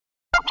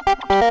Who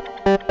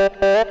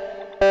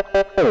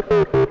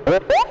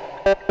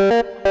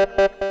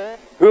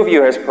of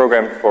you has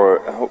programmed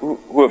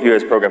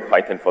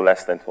Python for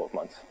less than 12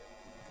 months?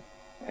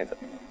 Hands up.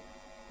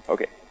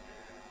 Okay.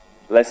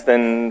 Less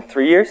than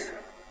 3 years?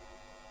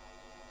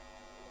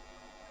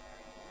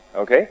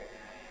 Okay.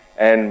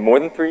 And more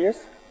than 3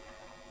 years?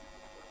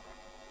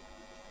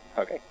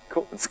 Okay,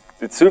 cool.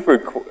 It's super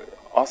cool,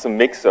 awesome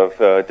mix of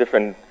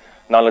different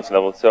knowledge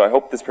levels. So I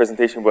hope this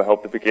presentation will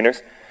help the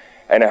beginners.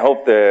 And I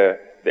hope the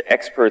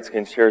experts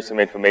can share some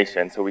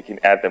information so we can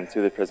add them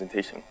to the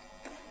presentation.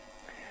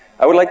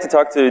 I would like to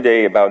talk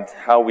today about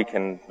how we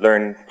can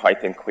learn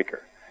Python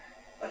quicker.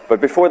 But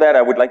before that,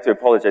 I would like to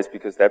apologize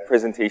because that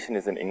presentation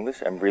is in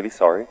English. I'm really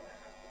sorry.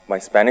 My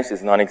Spanish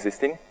is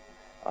non-existing.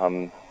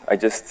 I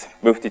just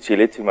moved to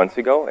Chile 2 months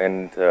ago,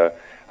 and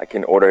I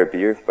can order a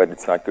beer, but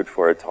it's not good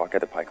for a talk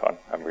at a PyCon.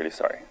 I'm really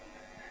sorry.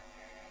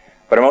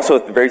 But I'm also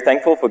very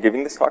thankful for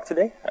giving this talk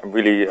today. I'm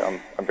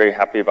very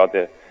happy about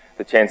the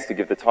chance to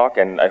give the talk,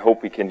 and I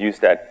hope we can use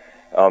that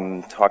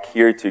talk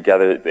here to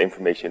gather the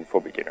information for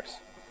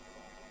beginners.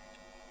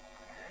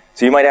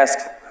 So you might ask,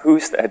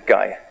 who's that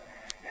guy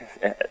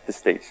at this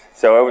stage?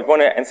 So I would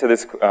want to answer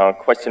this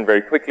question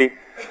very quickly.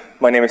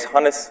 My name is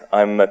Hannes.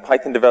 I'm a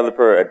Python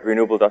developer at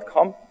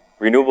renewable.com.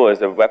 Renewable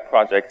is a web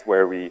project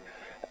where we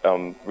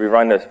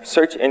run a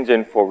search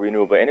engine for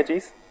renewable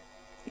energies.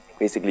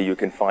 Basically, you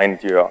can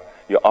find your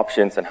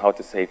options and how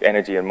to save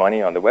energy and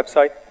money on the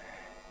website.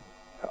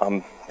 There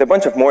are a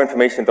bunch of more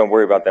information, don't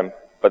worry about them.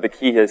 But the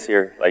key is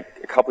here, like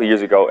a couple of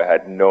years ago, I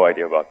had no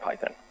idea about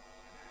Python.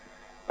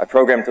 I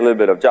programmed a little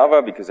bit of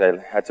Java because I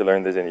had to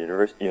learn this in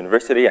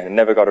university, and I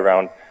never got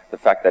around the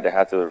fact that I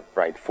had to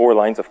write 4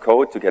 lines of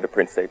code to get a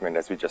print statement,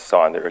 as we just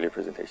saw in the earlier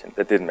presentation.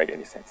 That didn't make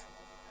any sense.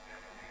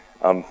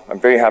 I'm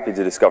very happy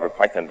to discover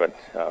Python, but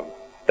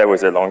that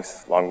was a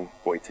long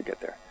way to get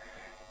there.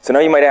 So now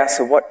you might ask,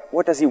 so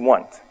what does he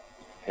want?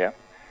 Yeah.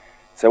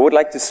 So I would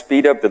like to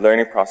speed up the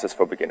learning process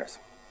for beginners.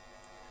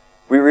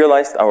 We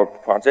realized our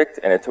project,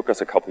 and it took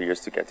us a couple of years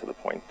to get to the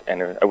point.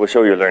 And I will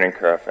show you a learning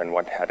curve and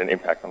what had an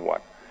impact on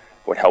what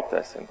helped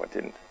us and what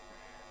didn't.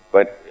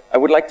 But I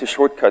would like to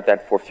shortcut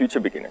that for future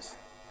beginners.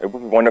 It would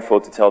be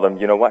wonderful to tell them,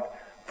 you know what,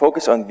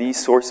 focus on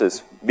these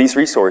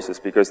resources,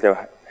 because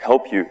they'll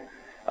help you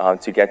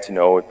to get to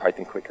know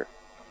Python quicker.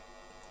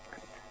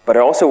 But I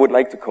also would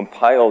like to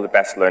compile the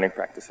best learning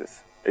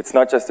practices. It's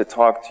not just a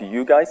talk to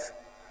you guys,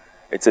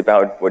 it's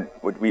about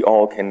what we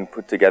all can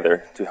put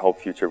together to help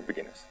future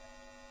beginners.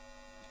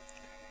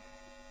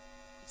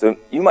 So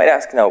you might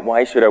ask now,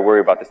 why should I worry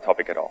about this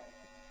topic at all?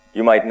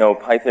 You might know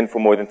Python for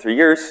more than 3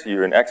 years,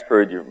 you're an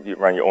expert, you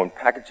run your own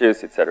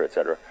packages, etc.,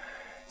 etc.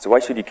 So why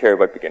should you care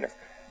about beginners?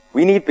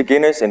 We need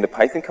beginners in the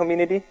Python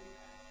community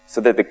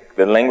so that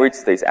the language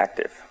stays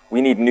active.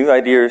 We need new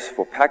ideas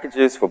for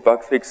packages, for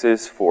bug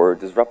fixes, for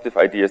disruptive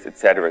ideas,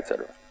 etc.,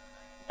 etc.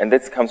 And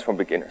that comes from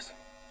beginners.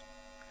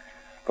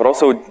 But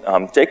also,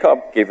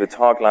 Jacob gave a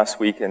talk last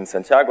week in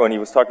Santiago, and he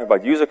was talking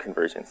about user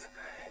conversions.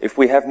 If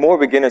we have more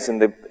beginners in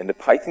the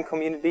Python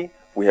community,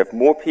 we have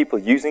more people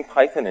using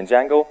Python and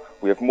Django,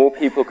 we have more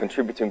people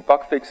contributing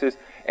bug fixes,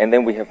 and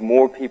then we have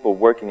more people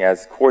working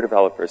as core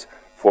developers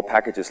for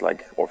packages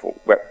like, or for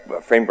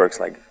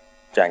frameworks like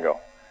Django.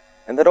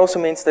 And that also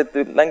means that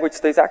the language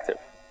stays active.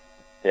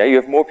 Yeah, you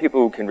have more people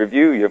who can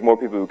review, you have more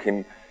people who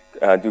can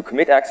do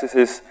commit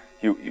accesses,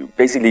 you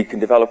basically can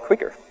develop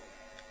quicker.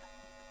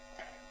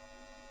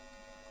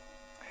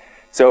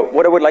 So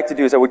what I would like to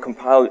do is I would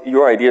compile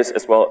your ideas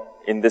as well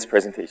in this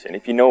presentation.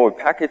 If you know a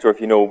package, or if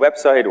you know a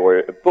website or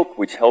a book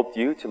which helped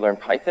you to learn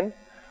Python,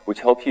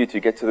 which helped you to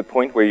get to the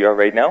point where you are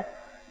right now,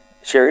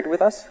 share it with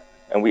us,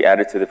 and we add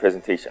it to the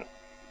presentation.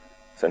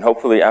 So and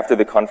hopefully after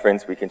the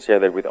conference, we can share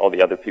that with all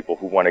the other people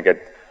who want to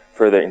get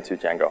further into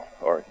Django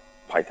or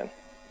Python.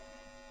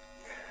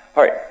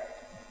 All right.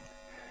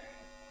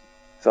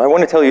 So I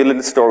want to tell you a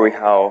little story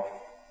how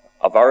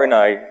Alvar and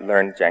I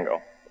learned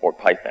Django or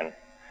Python.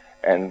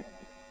 And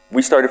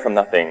we started from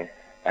nothing,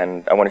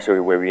 and I want to show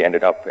you where we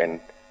ended up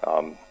and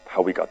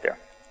how we got there.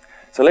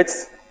 So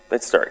let's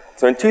start.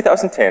 So in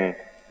 2010,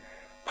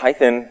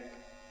 Python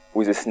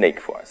was a snake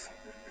for us.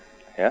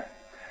 Yeah?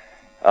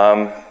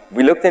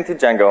 We looked into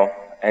Django,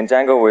 and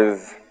Django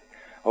was,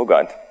 oh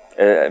God,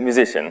 a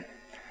musician.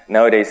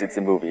 Nowadays it's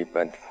a movie,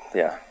 but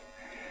yeah.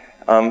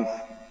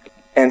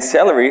 And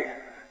Celery,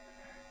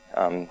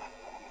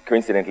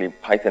 coincidentally,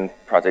 Python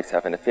projects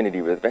have an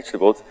affinity with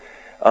vegetables,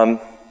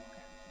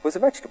 was a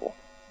vegetable.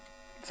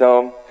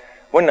 So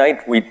one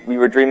night we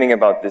were dreaming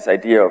about this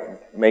idea of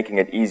making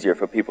it easier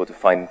for people to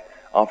find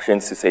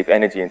options to save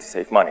energy and to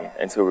save money.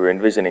 And so we were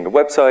envisioning a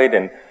website,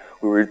 and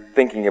we were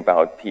thinking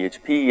about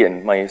PHP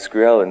and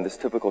MySQL and this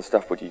typical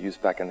stuff what you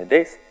used back in the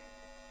days.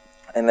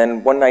 And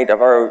then one night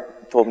Alvaro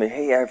told me,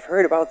 hey, I've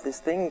heard about this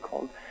thing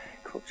called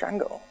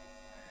Django.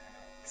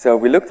 So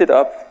we looked it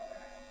up,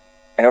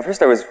 and at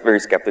first I was very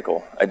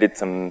skeptical. I did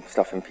some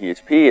stuff in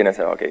PHP, and I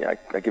said, okay,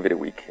 I give it a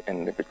week.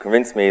 And if it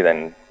convinced me,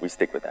 then we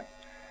stick with that.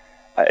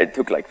 It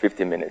took like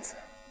 15 minutes.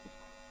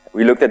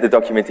 We looked at the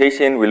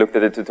documentation, we looked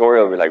at the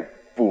tutorial, we're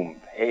like, boom,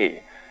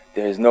 hey,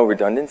 there's no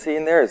redundancy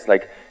in there. It's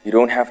like you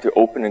don't have to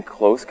open and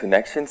close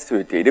connections to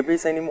a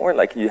database anymore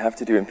like you have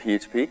to do in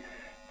PHP.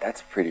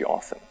 That's pretty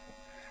awesome.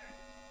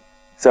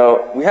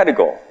 So we had a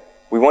goal.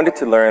 We wanted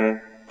to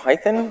learn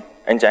Python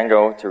and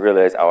Django to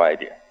realize our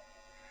idea.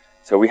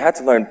 So we had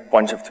to learn a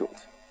bunch of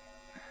tools.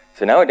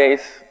 So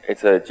nowadays,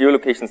 it's a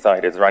geolocation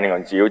site. It's running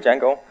on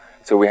GeoDjango.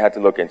 So we had to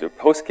look into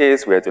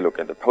PostGIS. We had to look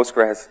into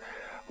Postgres.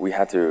 We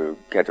had to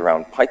get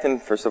around Python,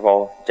 first of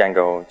all,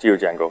 Django,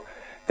 GeoDjango.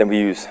 Then we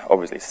use,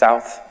 obviously,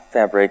 South,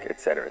 Fabric,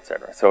 et cetera, et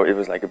cetera. So it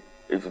was like,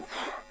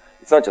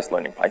 it's not just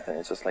learning Python.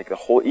 It's just like the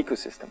whole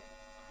ecosystem.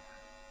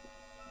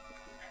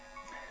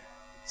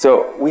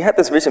 So we had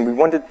this vision. We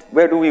wanted,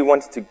 where do we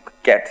want to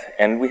get?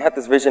 And we had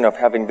this vision of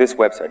having this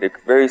website, a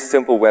very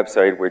simple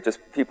website where just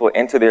people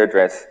enter their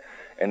address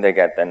and they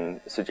get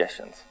then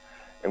suggestions.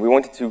 And we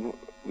wanted to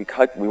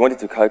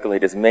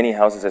calculate as many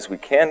houses as we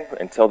can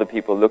and tell the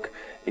people, look,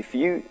 if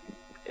you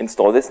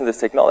install this and this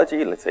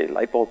technology, let's say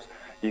light bulbs,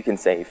 you can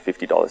save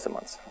 $50 a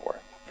month or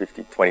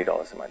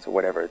 $20 a month or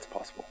whatever it's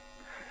possible.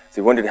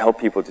 So we wanted to help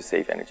people to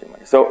save energy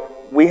money. So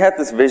we had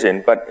this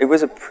vision, but it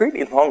was a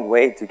pretty long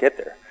way to get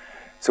there.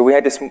 So we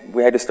had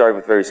to start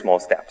with very small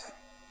steps.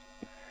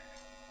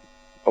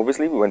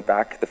 Obviously, we went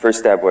back. The first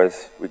step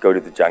was we go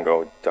to the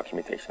Django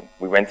documentation.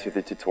 We went through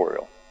the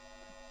tutorial.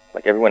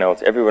 Like everyone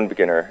else, every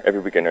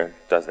beginner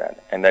does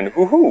that. And then,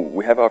 woohoo,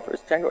 we have our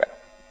first Django app.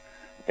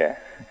 Yeah.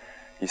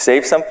 You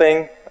save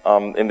something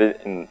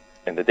in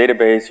the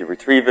database, you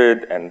retrieve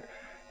it,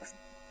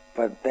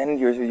 but then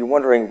you're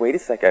wondering, wait a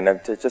second, I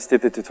just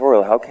did the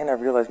tutorial. How can I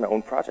realize my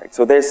own project?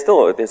 So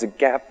there's a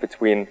gap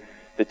between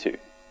the two.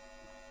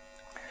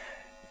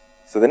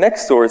 So the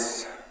next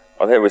source,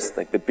 that was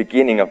like the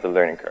beginning of the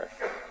learning curve.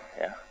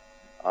 Yeah.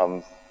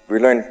 We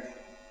learned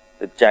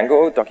that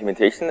Django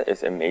documentation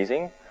is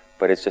amazing,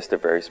 but it's just a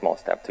very small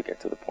step to get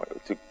to the point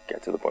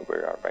where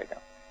we are right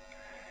now.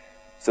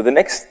 So the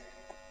next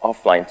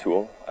offline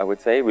tool, I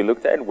would say, we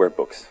looked at were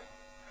books.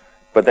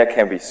 But that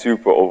can be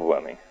super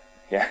overwhelming.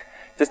 Yeah.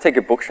 Just take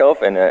a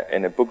bookshelf in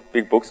a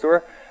big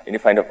bookstore, and you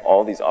find out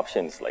all these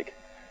options like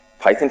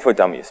Python for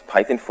dummies,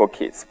 Python for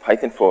kids,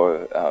 Python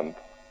for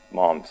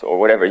moms, or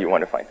whatever you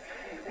want to find.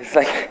 It's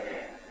like,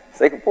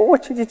 well,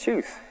 what should you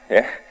choose?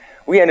 Yeah.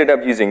 We ended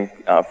up using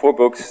 4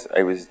 books.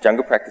 It was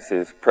Django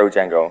Practices, Pro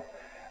Django.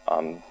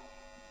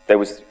 That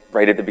was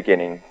right at the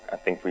beginning. I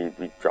think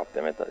we dropped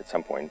them at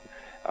some point.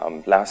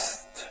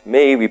 Last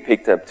May, we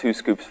picked up 2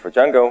 scoops for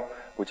Django,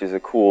 which is a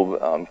cool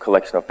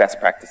collection of best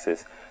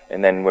practices.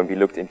 And then when we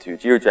looked into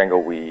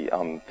GeoDjango, we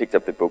picked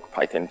up the book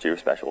Python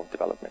Geospatial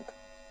Development.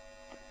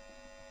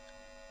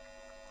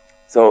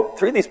 So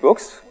through these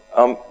books,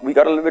 we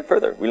got a little bit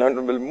further. We learned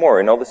a little bit more.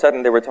 And all of a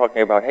sudden, they were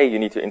talking about, hey, you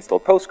need to install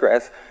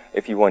Postgres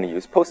if you want to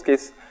use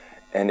PostGIS,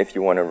 and if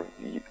you want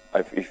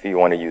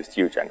to use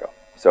GeoDjango.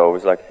 So it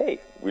was like,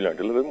 hey, we learned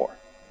a little bit more.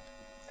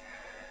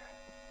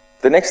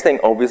 The next thing,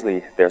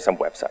 obviously, there are some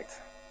websites.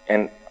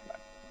 And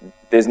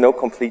there's no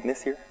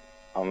completeness here.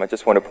 I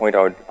just want to point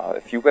out a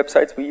few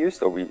websites we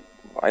used, or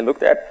I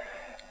looked at.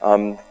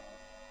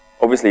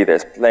 Obviously,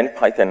 there's Planet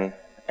Python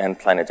and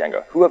Planet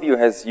Django. Who of you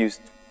has used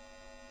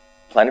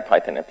Planet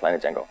Python and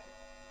Planet Django?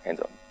 Hands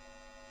up.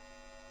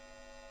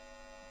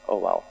 Oh,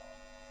 wow.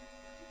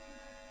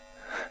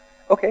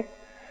 Okay.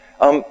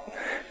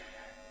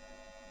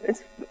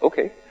 It's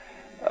okay.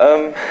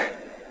 I'm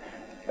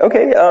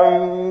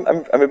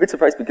a bit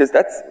surprised because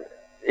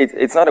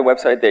it's not a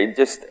website. They're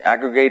just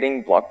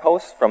aggregating blog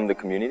posts from the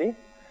community.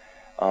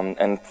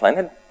 And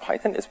Planet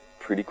Python is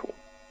pretty cool.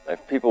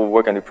 If people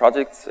work on new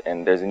projects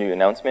and there's a new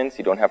announcement,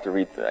 you don't have to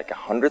read like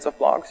hundreds of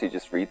blogs. You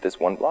just read this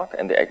one blog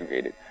and they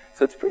aggregate it.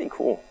 So it's pretty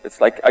cool.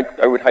 It's like,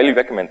 I would highly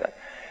recommend that.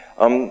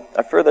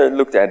 I further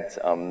looked at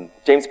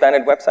James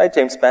Bannett website.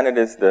 James Bannett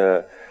is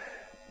the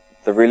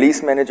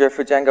release manager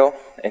for Django,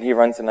 and he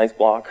runs a nice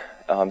blog.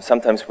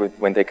 Sometimes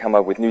when they come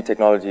up with new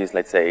technologies,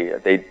 let's say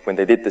when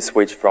they did the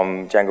switch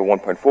from Django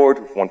 1.4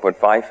 to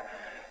 1.5,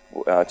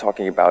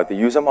 talking about the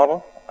user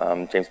model,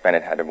 James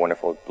Bannett had a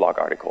wonderful blog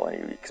article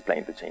and he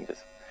explained the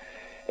changes.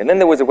 And then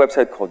there was a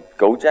website called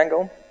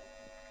GeoDjango.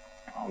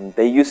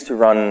 They used to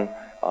run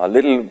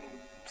little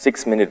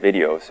 6-minute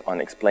videos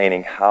on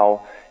explaining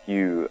how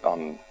you,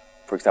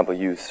 for example,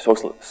 use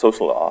social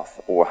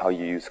auth or how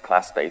you use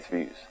class-based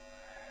views.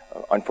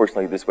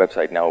 Unfortunately, this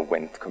website now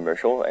went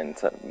commercial, and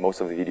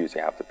most of the videos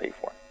you have to pay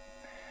for.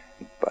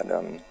 But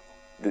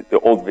the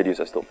old videos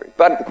are still free.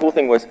 But the cool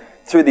thing was,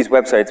 through these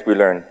websites, we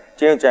learned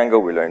GeoDjango,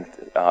 we learned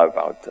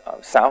about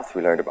South,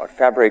 we learned about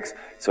fabrics.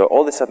 So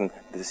all of a sudden,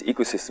 this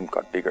ecosystem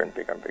got bigger and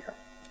bigger and bigger.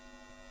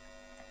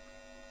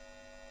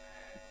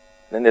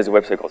 Then there's a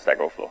website called Stack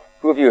Overflow.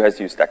 Who of you has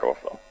used Stack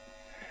Overflow?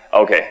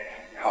 Okay.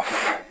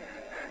 Oh,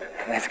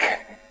 that's good.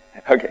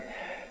 Okay.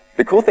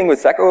 The cool thing with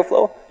Stack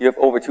Overflow, you have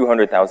over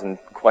 200,000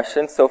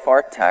 questions so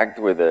far tagged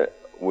with a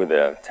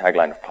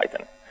tagline of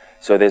Python.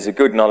 So there's a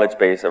good knowledge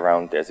base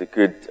around, there's a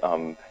good,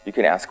 you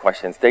can ask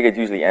questions, they get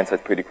usually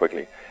answered pretty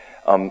quickly.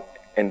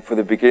 And for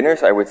the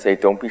beginners, I would say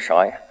don't be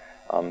shy.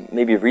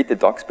 Maybe read the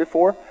docs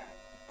before,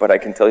 But I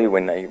can tell you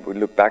when I would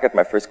look back at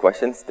my first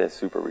questions, they're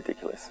super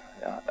ridiculous.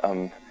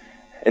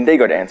 And they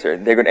got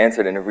answered. They got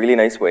answered in a really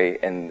nice way,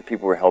 and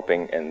people were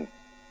helping. And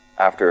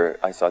after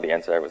I saw the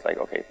answer, I was like,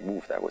 okay,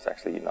 that was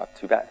actually not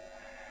too bad.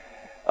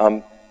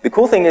 The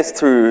cool thing is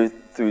through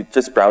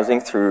just browsing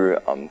through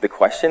the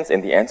questions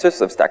and the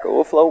answers of Stack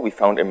Overflow, we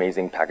found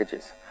amazing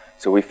packages.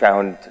 So we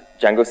found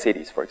Django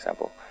cities, for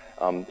example.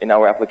 In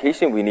our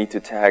application, we need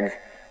to tag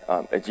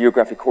a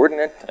geographic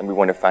coordinate, and we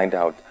want to find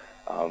out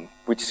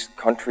which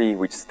country,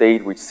 which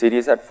state, which city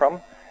is that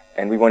from,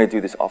 and we want to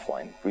do this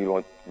offline.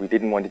 We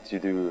didn't want it to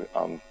do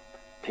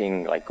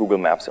ping like Google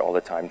Maps all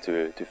the time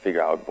to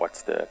figure out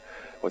what's the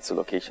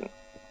location.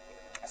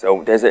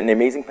 So there's an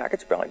amazing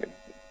package behind it,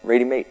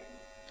 ready-made.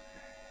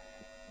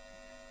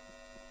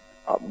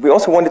 We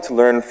also wanted to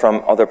learn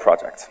from other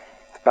projects.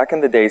 Back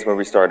in the days when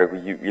we started,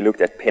 we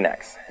looked at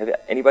Pinax. Have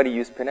anybody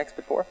used Pinax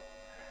before?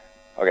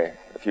 Okay,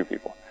 a few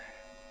people.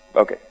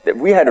 Okay,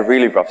 we had a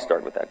really rough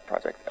start with that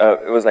project.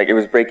 It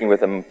was breaking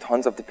with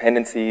tons of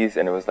dependencies,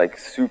 and it was like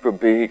super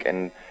big,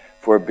 and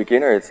for a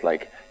beginner, it's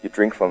like you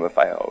drink from a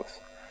fire hose.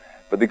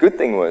 But the good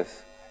thing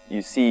was,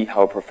 you see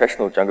how a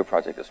professional Django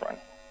project is run.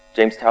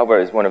 James Tauber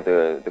is one of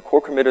the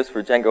core committers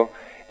for Django,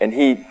 and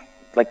he,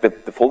 like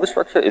the folder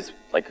structure is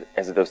like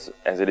as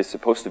it is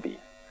supposed to be,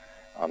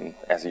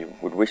 as you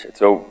would wish it.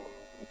 So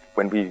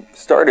when we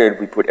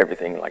started, we put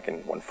everything like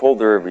in one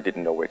folder. We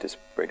didn't know where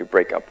to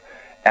break up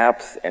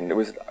apps, and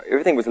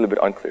everything was a little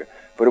bit unclear.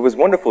 But it was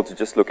wonderful to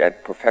just look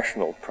at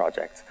professional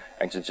projects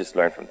and to just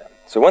learn from them.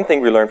 So one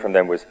thing we learned from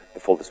them was the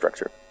folder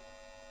structure.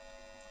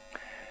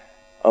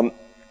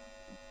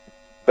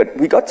 But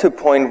we got to a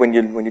point when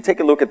you take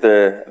a look at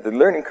the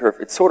learning curve,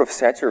 it's sort of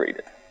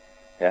saturated.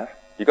 Yeah,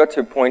 you got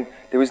to a point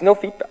there was no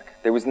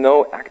feedback. There was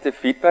no active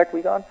feedback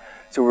we got.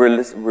 So we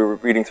were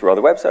reading through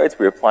other websites,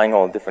 we were applying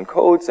all different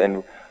codes,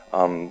 and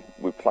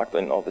we plugged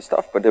in all this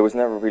stuff. But there was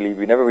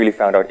we never really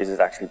found out, is it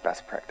actually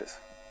best practice?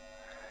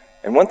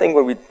 And one thing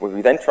what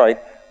we then tried,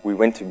 we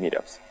went to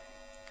meetups.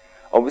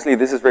 Obviously,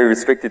 this is very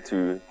restricted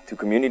to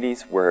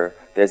communities where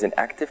there's an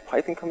active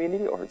Python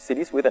community, or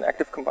cities with an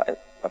active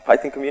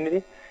Python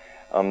community.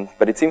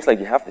 But it seems like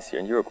you have this here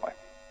in Uruguay.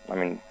 I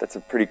mean, that's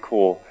a pretty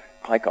cool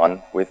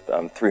PyCon with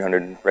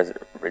 300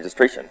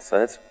 registrations.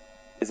 So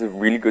it's a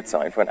really good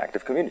sign for an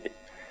active community.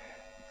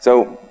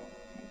 So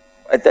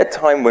at that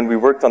time, when we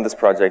worked on this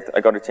project, I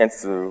got a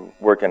chance to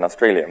work in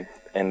Australia.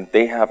 And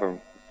they have,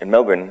 in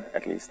Melbourne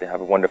at least, they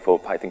have a wonderful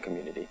Python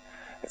community.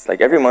 It's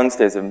like every month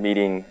there's a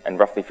meeting and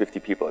roughly 50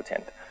 people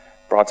attend.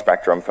 Broad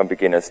spectrum from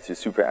beginners to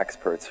super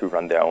experts who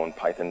run their own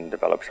Python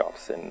development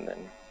shops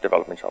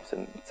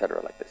and et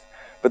cetera like this.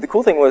 But the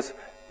cool thing was,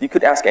 you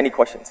could ask any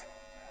questions.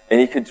 And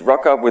you could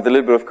rock up with a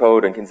little bit of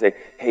code and can say,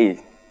 hey,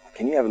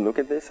 can you have a look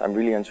at this? I'm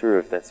really unsure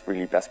if that's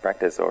really best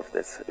practice or if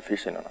that's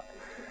efficient or not.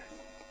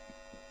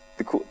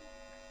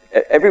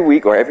 Every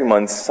week or every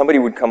month, somebody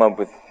would come up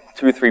with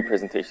 2 or 3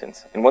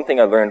 presentations. And one thing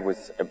I learned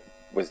was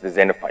the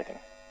Zen of Python.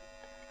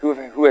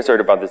 Who has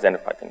heard about the Zen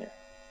of Python here?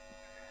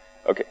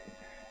 Okay.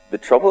 The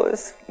trouble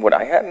is, what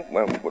I had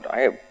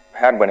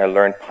when I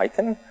learned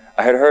Python,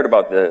 I had heard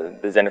about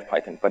the Zen of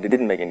Python, but it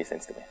didn't make any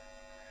sense to me.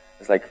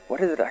 It's like, what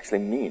does it actually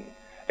mean?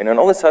 And then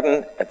all of a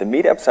sudden, at the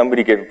meetup,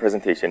 somebody gave a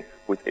presentation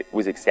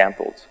with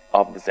examples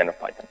of the Zen of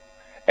Python.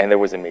 And that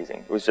was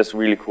amazing. It was just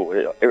really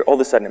cool. All of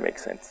a sudden, it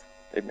makes sense.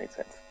 It made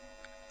sense.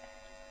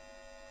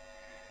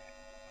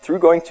 Through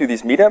going to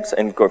these meetups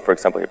and go, for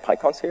example, at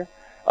PyCons here,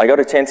 I got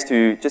a chance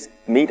to just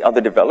meet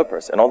other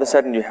developers. And all of a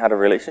sudden, you had a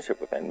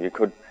relationship with them. You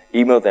could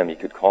email them, you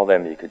could call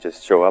them, you could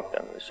just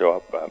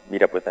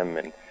meet up with them.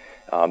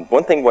 And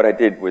one thing what I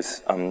did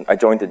was I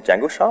joined the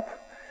Django shop.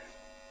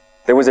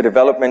 There was a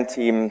development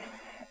team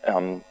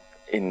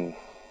in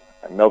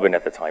Melbourne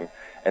at the time,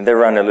 and they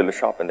ran a little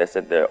shop, and they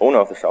said, the owner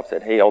of the shop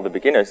said, hey, all the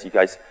beginners, you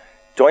guys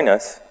join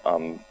us.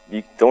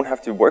 You don't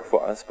have to work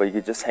for us, but you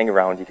can just hang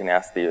around. You can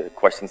ask the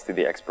questions to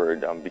the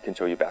expert. We can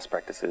show you best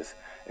practices,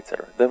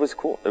 etc. That was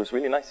cool. That was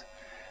really nice.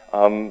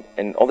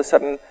 And all of a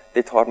sudden,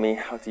 they taught me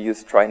how to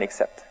use try and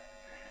accept.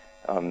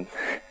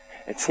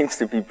 It seems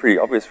to be pretty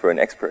obvious for an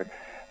expert,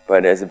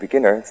 but as a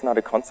beginner, it's not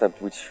a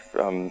concept which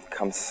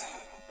comes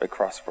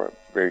across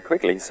very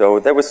quickly. So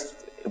that was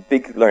a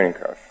big learning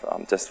curve,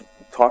 just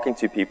talking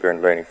to people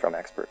and learning from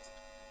experts.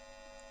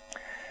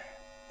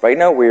 Right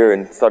now, we're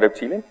in Startup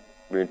Chile.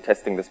 We're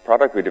testing this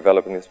product. We're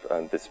developing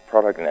this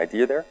product and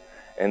idea there.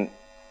 And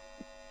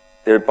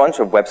there are a bunch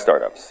of web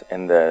startups.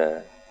 And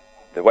the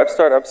web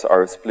startups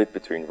are split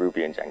between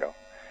Ruby and Django.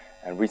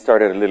 And we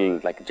started a little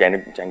like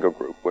Django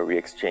group where we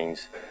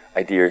exchange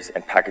ideas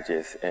and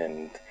packages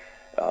and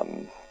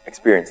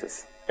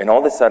experiences. And all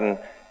of a sudden,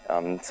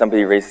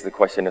 somebody raises the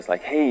question, it's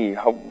like, hey,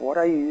 what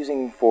are you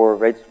using for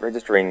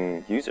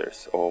registering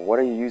users? Or what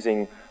are you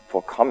using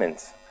for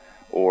comments?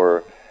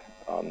 Or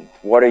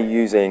what are you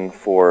using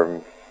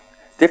for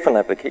different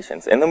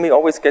applications? And then we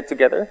always get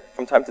together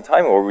from time to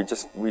time, or we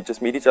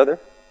just meet each other,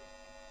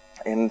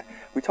 and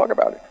we talk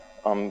about it.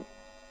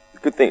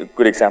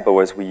 Good example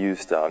was we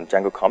used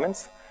Django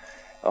comments.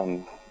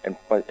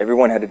 but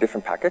everyone had a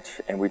different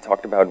package, and we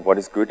talked about what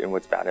is good and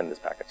what's bad in this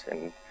package,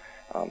 and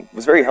it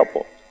was very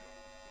helpful.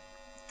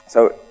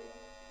 So,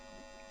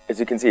 as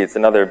you can see, it's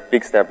another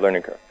big step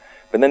learning curve.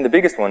 But then the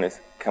biggest one is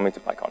coming to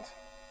PyCons.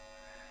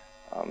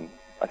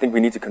 I think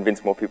we need to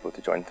convince more people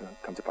to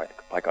come to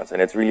PyCons,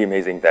 and it's really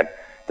amazing that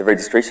the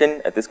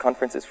registration at this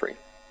conference is free.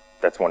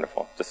 That's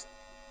wonderful. Just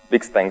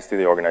big thanks to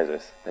the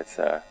organizers. That's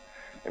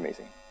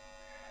amazing.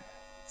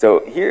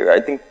 So here,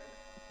 I think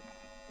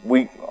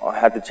we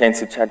had the chance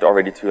to chat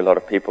already to a lot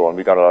of people, and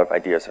we got a lot of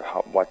ideas of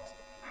what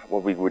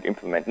we would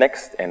implement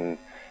next and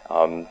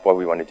what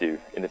we want to do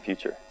in the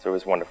future. So it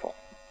was wonderful.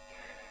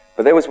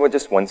 But there was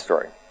just one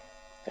story.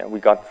 Yeah, we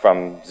got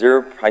from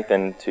zero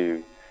Python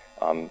to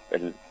a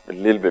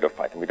little bit of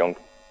Python.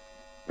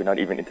 We're not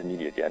even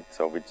intermediate yet,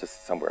 so we're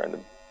just somewhere in the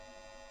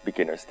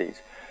beginner stage.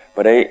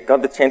 But I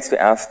got the chance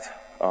to ask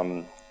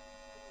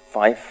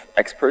 5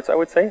 experts, I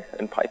would say,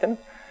 in Python.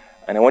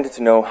 And I wanted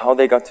to know how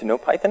they got to know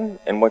Python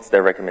and what's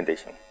their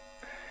recommendation.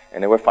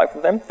 And there were 5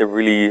 of them. They're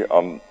really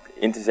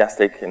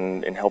enthusiastic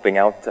in helping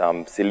out.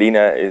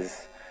 Selena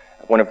is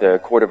one of the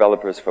core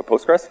developers for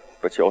Postgres,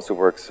 but she also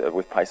works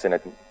with Python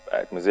at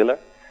Mozilla.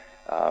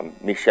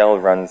 Michelle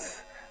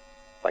runs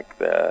like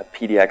the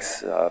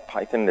PDX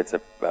Python. It's a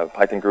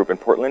Python group in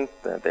Portland.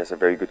 There's a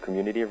very good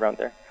community around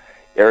there.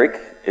 Eric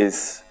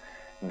is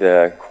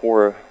the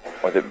core,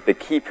 or the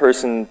key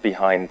person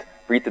behind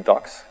Read the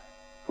Docs.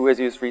 Who has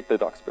used Read the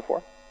Docs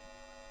before?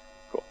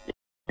 Cool.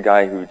 The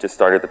guy who just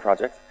started the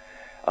project.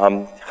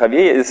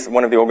 Javier is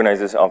one of the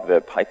organizers of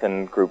the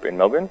Python group in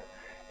Melbourne.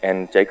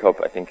 And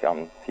Jacob, I think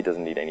he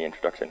doesn't need any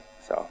introduction.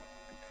 So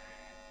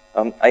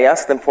I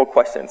asked them 4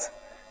 questions.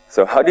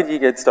 So how did you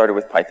get started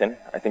with Python?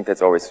 I think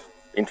that's always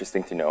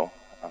interesting to know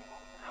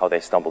how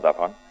they stumbled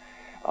upon.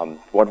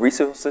 What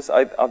resources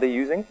are they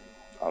using?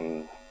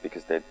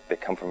 Because they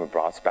come from a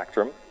broad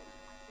spectrum.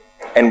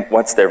 And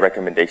what's their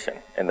recommendation?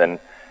 And then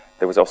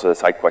there was also a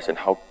side question,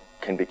 how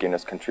can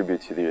beginners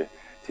contribute to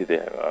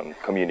the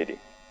community?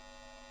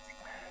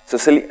 So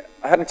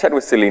I had a chat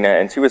with Selena,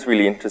 and she was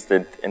really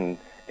interested in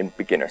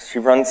beginners. She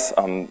runs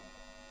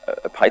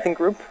a Python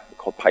group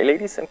called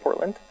PyLadies in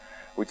Portland,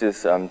 which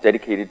is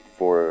dedicated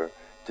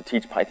to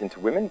teach Python to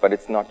women, but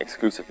it's not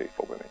exclusively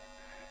for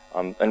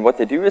women. And what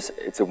they do is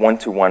it's a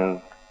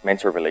one-to-one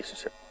mentor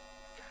relationship.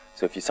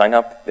 So if you sign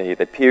up, they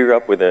pair you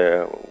up with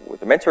a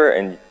mentor,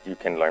 and you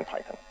can learn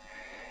Python.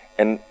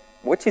 And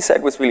what she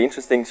said was really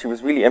interesting. She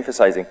was really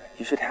emphasizing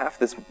you should have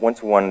this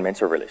one-to-one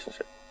mentor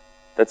relationship.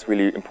 That's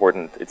really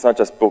important. It's not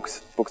just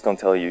books. Books don't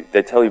tell you.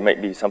 They tell you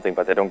maybe something,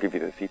 but they don't give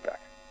you the feedback.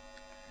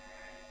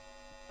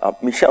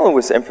 Michelle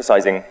was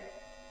emphasizing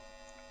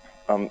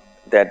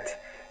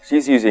that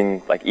she's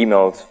using like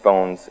emails,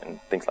 phones,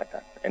 and things like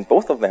that. And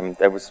both of them,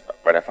 that was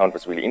what I found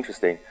was really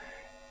interesting.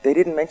 They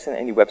didn't mention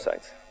any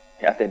websites.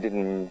 Yeah, they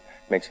didn't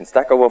mention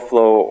Stack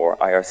Overflow or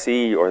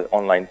IRC or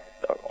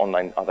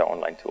other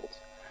online tools.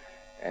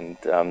 And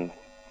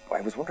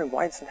I was wondering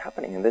why it's not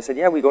happening. And they said,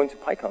 yeah, we're going to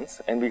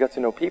PyCons, and we got to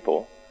know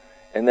people.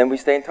 And then we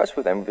stay in touch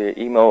with them via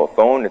email or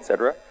phone,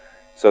 etc.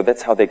 So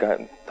that's how they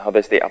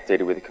stay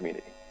updated with the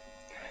community.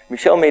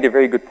 Michelle made a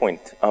very good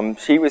point.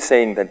 She was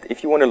saying that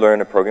if you want to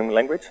learn a programming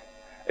language,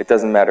 it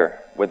doesn't matter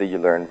whether you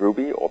learn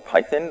Ruby or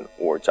Python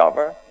or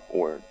Java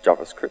or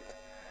JavaScript,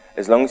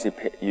 as long as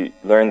you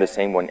learn the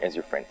same one as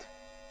your friend.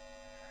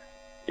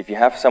 If you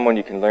have someone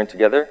you can learn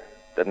together,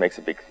 that makes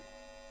a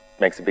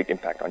big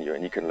impact on you,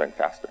 and you can learn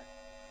faster.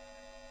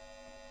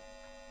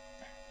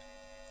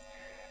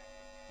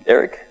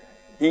 Eric,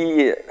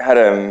 he had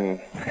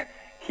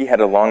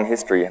a long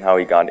history in how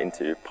he got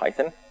into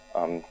Python.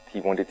 He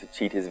wanted to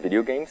cheat his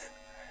video games.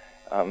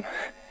 I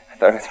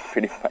thought it was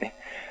pretty funny.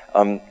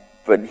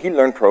 But he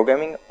learned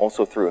programming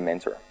also through a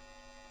mentor.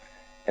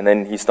 And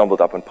then he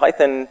stumbled up on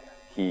Python.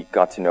 He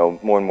got to know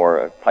more and more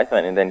of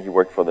Python, and then he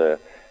worked for the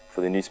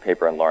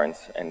newspaper in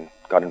Lawrence and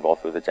got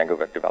involved with the Django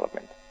web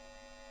development.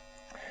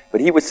 But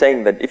he was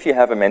saying that if you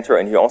have a mentor,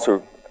 and he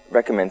also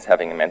recommends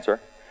having a mentor,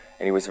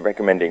 and he was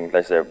recommending,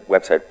 there's a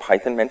website,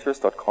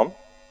 pythonmentors.com.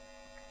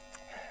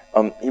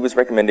 He was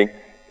recommending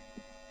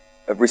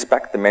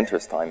respect the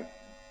mentor's time.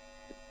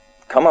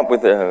 Come up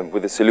with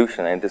a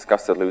solution and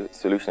discuss the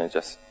solution and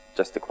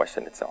just the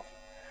question itself.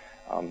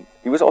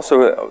 He was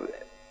also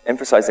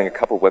emphasizing a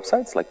couple of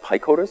websites like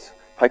PyCoders.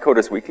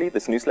 PyCoders Weekly,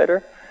 this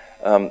newsletter,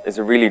 is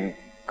a really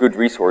good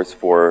resource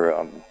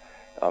for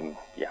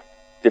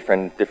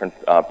different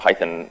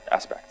Python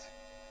aspects.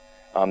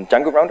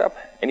 Django Roundup.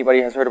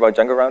 Anybody has heard about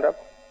Django Roundup?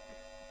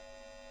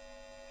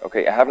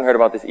 Okay, I haven't heard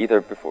about this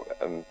either before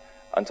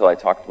until I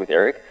talked with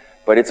Eric,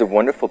 but it's a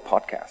wonderful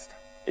podcast.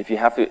 If you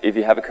have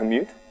a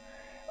commute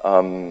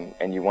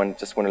and you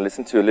just want to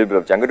listen to a little bit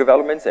of Django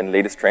developments and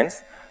latest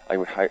trends, I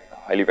would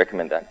highly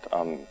recommend that.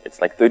 It's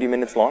like 30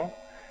 minutes long,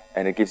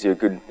 and it gives you a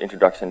good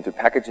introduction to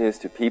packages,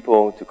 to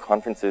people, to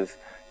conferences,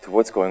 to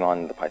what's going on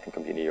in the Python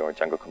community or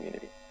Django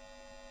community.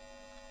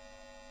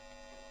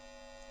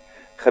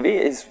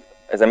 Javier is,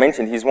 as I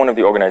mentioned, he's one of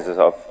the organizers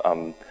of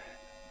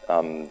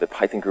the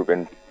Python group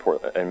in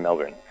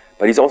Melbourne.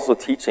 But he's also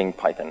teaching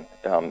Python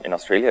in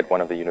Australia at one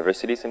of the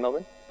universities in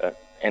Melbourne.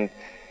 And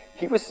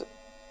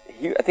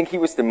I think he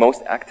was the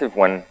most active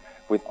one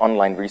with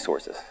online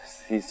resources.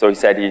 So he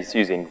said he's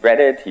using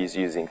Reddit, he's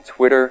using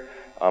Twitter,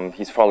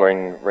 he's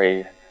following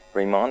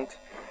Raymond,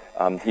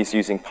 he's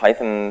using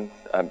Python,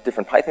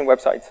 different Python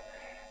websites.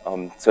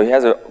 So he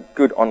has a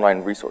good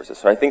online resources.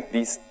 So I think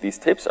these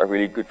tips are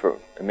really good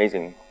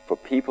amazing for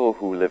people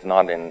who live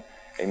not in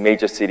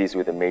major cities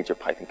with a major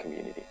Python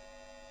community.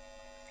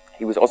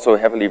 He was also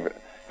heavily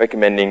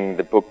recommending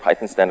the book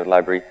Python Standard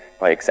Library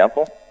by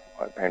example.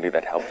 Apparently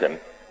that helped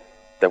him.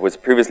 There was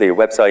previously a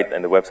website,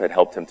 and the website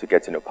helped him to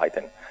get to know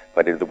Python.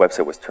 But the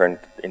website was turned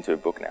into a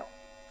book now.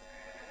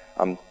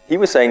 He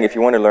was saying if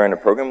you want to learn a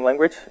programming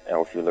language,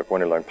 or if you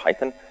want to learn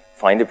Python,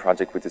 find a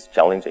project which is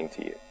challenging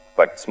to you,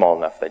 but small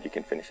enough that you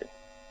can finish it.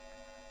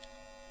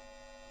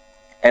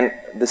 And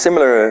the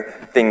similar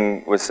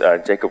thing was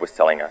Jacob was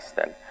telling us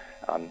that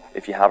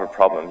if you have a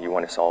problem you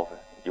want to solve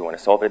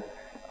it,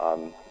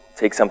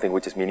 take something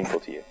which is meaningful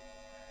to you,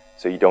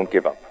 so you don't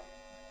give up.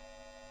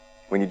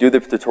 When you do the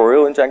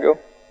tutorial in Django,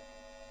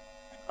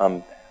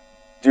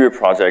 do a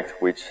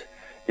project which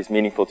is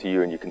meaningful to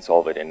you and you can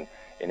solve it in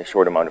a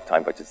short amount of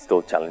time, but it's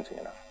still challenging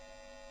enough.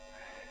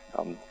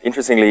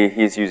 Interestingly,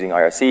 he's using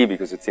IRC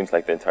because it seems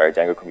like the entire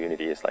Django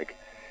community is like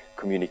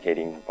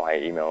communicating via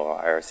email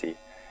or IRC.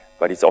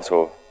 But he's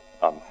also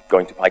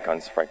going to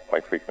PyCons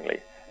quite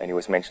frequently. And he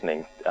was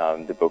mentioning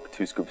the book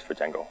 2 Scoops for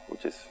Django,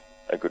 which is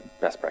a good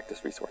best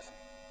practice resource.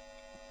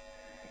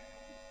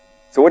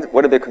 So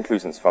what are the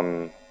conclusions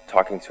from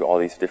talking to all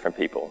these different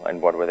people, and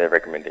what were their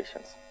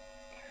recommendations?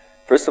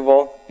 First of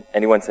all,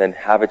 anyone said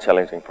have a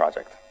challenging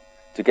project.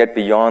 To get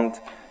beyond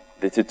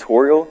the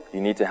tutorial, you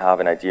need to have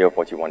an idea of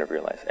what you want to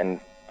realize. And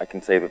I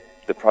can say that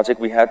the project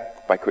we had,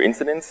 by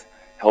coincidence,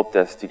 helped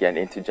us to get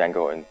into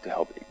Django and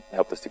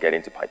helped us to get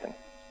into Python.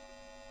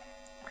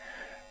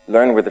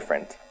 Learn with a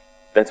friend.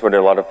 That's what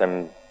a lot of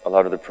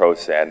the pros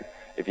said.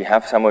 If you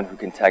have someone who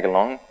can tag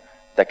along,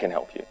 that can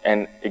help you.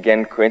 And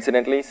again,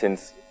 coincidentally,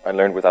 since I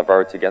learned with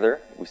Alvaro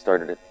together, we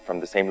started it from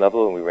the same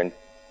level and we went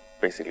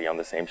basically on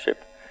the same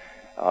ship.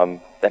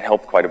 That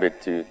helped quite a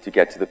bit to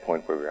get to the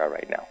point where we are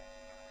right now.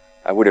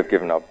 I would have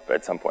given up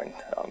at some point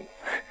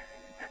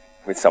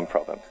with some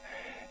problems.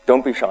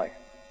 Don't be shy.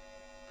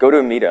 Go to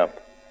a meetup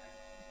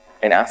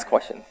and ask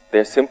questions.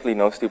 There's simply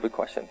no stupid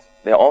questions.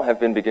 They all have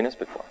been beginners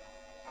before.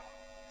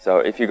 So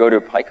if you go to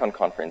a PyCon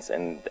conference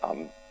and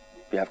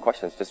you have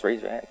questions, just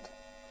raise your hand.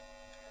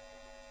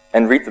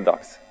 And read the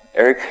docs.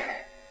 Eric,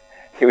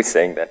 he was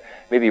saying that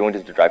maybe he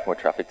wanted to drive more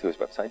traffic to his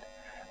website.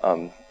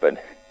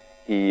 But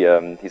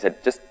he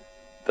said just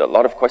a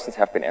lot of questions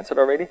have been answered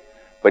already.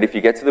 But if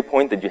you get to the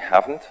point that you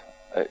haven't,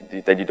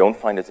 that you don't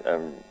find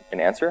an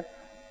answer,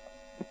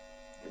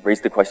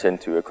 raise the question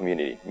to a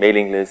community,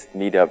 mailing list,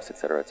 meetups,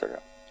 etc.,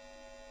 etc.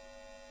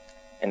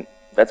 And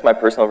that's my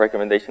personal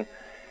recommendation.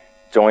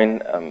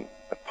 Join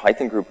a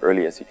Python group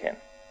early as you can.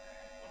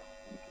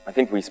 I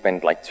think we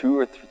spent like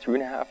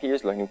 2.5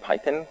 years learning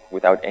Python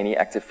without any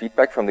active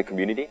feedback from the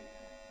community.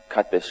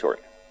 Cut this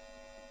short.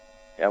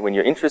 Yeah, when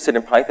you're interested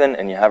in Python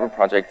and you have a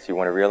project you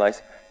want to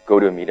realize, go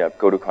to a meetup,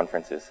 go to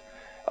conferences.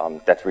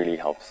 That really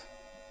helps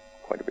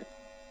quite a bit.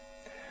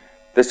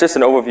 There's just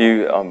an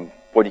overview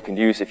what you can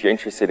use if you're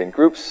interested in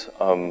groups,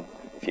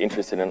 if you're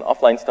interested in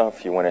offline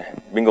stuff, you want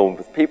to mingle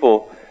with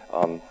people.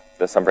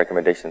 There's some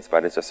recommendations,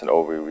 but it's just an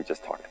overview we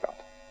just talked about.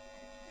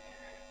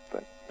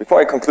 But before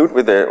I conclude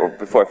with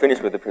before I finish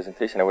with the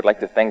presentation, I would like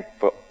to thank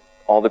for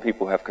all the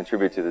people who have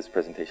contributed to this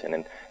presentation,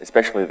 and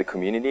especially the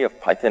community of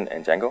Python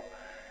and Django.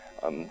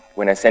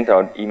 When I sent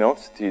out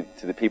emails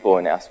to the people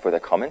and asked for their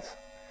comments,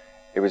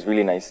 it was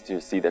really nice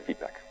to see their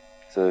feedback.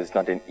 So it's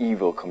not an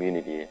evil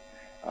community.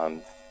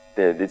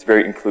 It's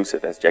very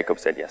inclusive, as Jacob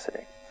said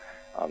yesterday.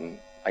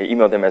 I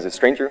emailed them as a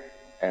stranger,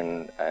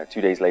 and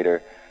 2 days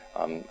later,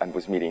 I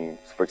was meeting,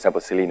 for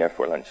example, Selena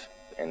for lunch,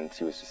 and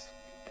she was just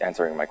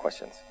answering my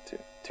questions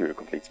to a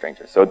complete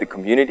stranger. So the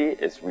community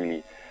is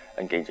really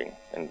engaging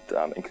and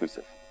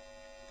inclusive.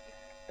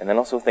 And then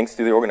also thanks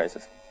to the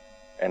organizers,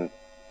 and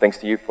thanks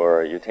to you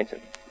for your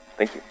attention.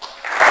 Thank you.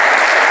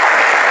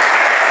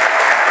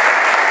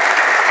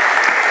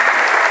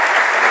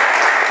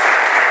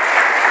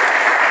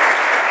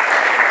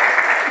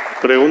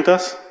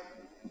 ¿Preguntas?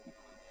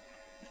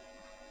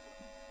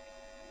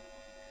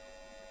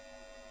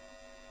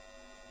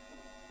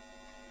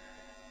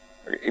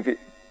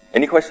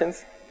 Any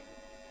questions?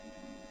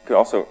 Could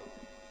also.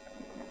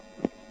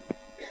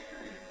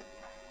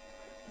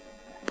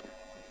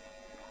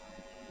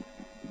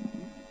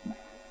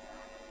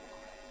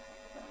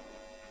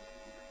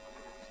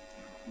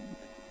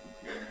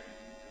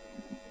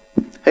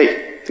 Hey,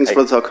 thanks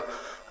for the talk.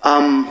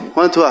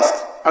 Wanted to ask,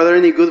 are there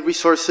any good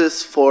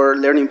resources for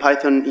learning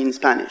Python in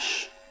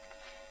Spanish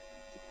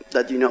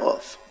that you know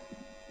of?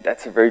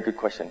 That's a very good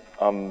question.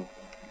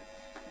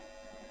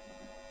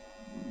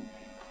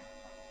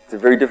 It's a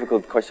very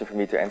difficult question for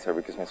me to answer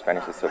because my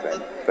Spanish is so bad.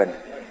 But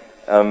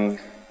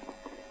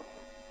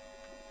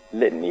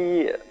let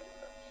me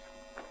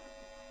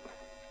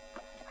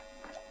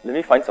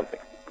find something.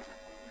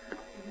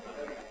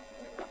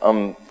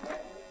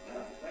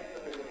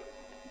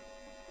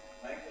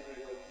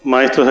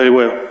 Maestros del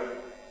web.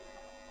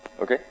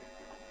 Okay,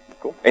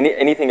 cool.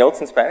 Anything else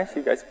in Spanish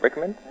you guys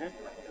recommend?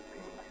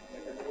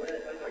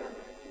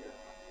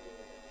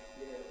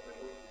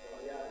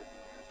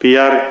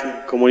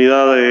 PR,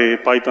 Comunidad de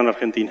Python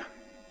Argentina.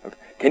 Okay.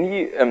 Can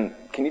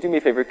you do me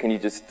a favor? Can you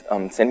just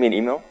send me an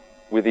email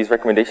with these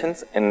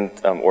recommendations, and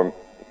or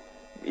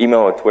email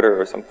or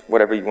Twitter or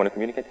whatever you want to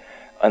communicate,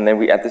 and then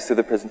we add this to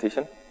the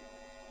presentation?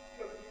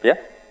 Yeah?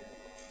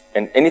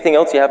 And anything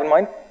else you have in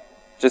mind?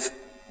 Just...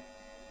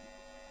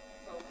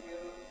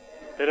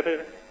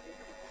 Espera.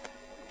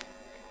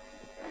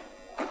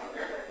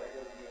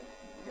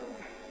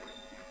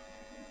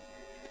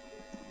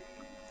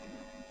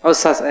 I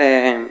was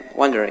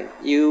wondering,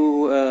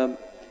 you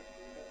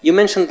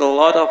mentioned a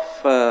lot of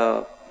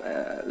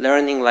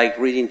learning, like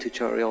reading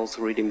tutorials,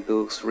 reading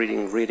books,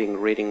 reading,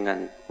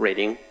 and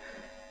reading.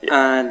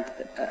 Yeah. And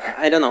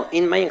I don't know,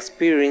 in my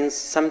experience,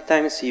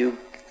 sometimes you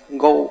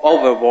go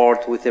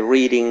overboard with the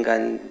reading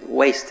and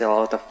waste a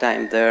lot of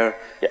time there,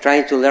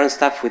 trying to learn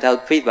stuff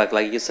without feedback,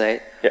 like you say.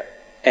 Yeah.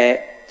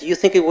 Do you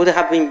think it would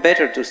have been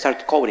better to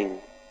start coding?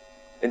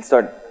 And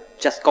start...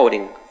 Just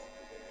coding?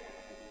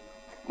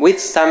 With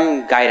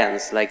some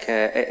guidance, like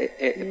a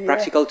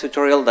practical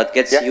tutorial that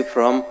gets you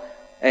from,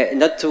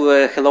 not to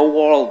a hello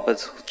world,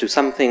 but to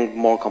something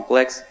more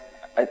complex.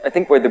 I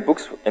think where the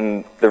books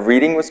and the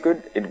reading was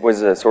good, it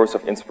was a source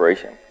of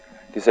inspiration.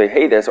 To say,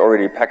 hey, there's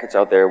already a package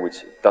out there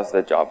which does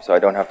the job, so I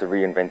don't have to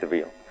reinvent the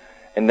wheel.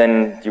 And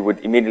then you would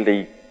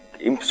immediately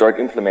start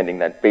implementing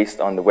that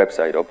based on the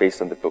website or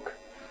based on the book.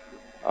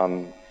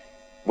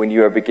 When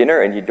you're a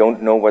beginner and you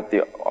don't know what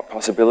the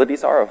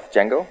possibilities are of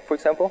Django, for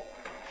example,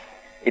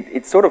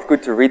 it's sort of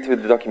good to read through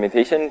the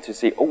documentation to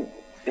see, oh,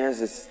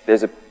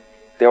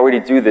 they already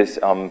do this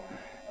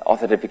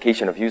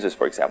authentication of users,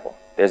 for example.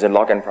 There's a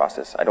login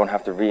process. I don't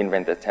have to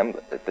reinvent this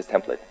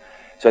template.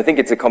 So I think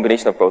it's a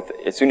combination of both.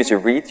 As soon as you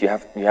read, you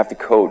have to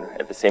code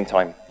at the same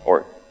time,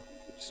 or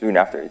soon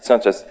after. It's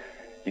not just,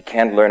 you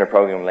can't learn a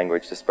programming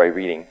language just by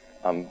reading.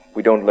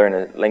 We don't learn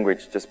a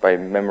language just by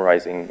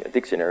memorizing a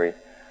dictionary.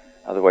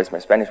 Otherwise, my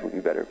Spanish would be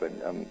better. But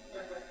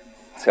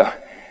so,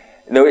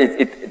 no,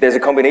 there's a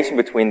combination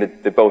between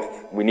the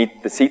both. We need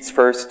the seeds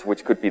first,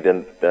 which could be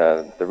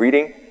the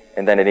reading,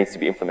 and then it needs to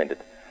be implemented.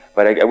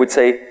 But I would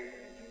say,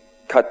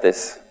 cut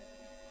this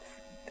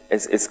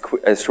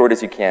as short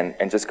as you can,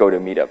 and just go to a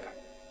meetup.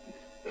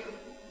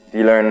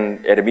 You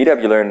learn at a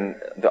meetup. You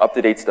learn the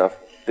up-to-date stuff.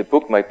 The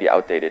book might be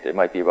outdated. It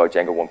might be about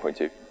Django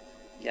 1.2.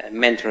 Yeah,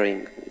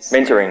 mentoring.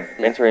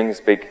 Mentoring is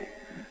big.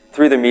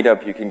 Through the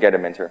meetup, you can get a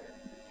mentor.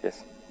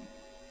 Yes.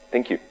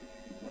 Thank you.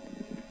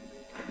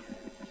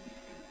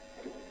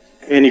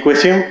 Any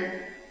question?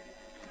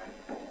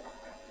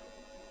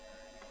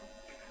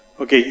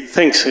 Okay,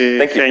 thanks,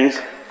 Thank you. James.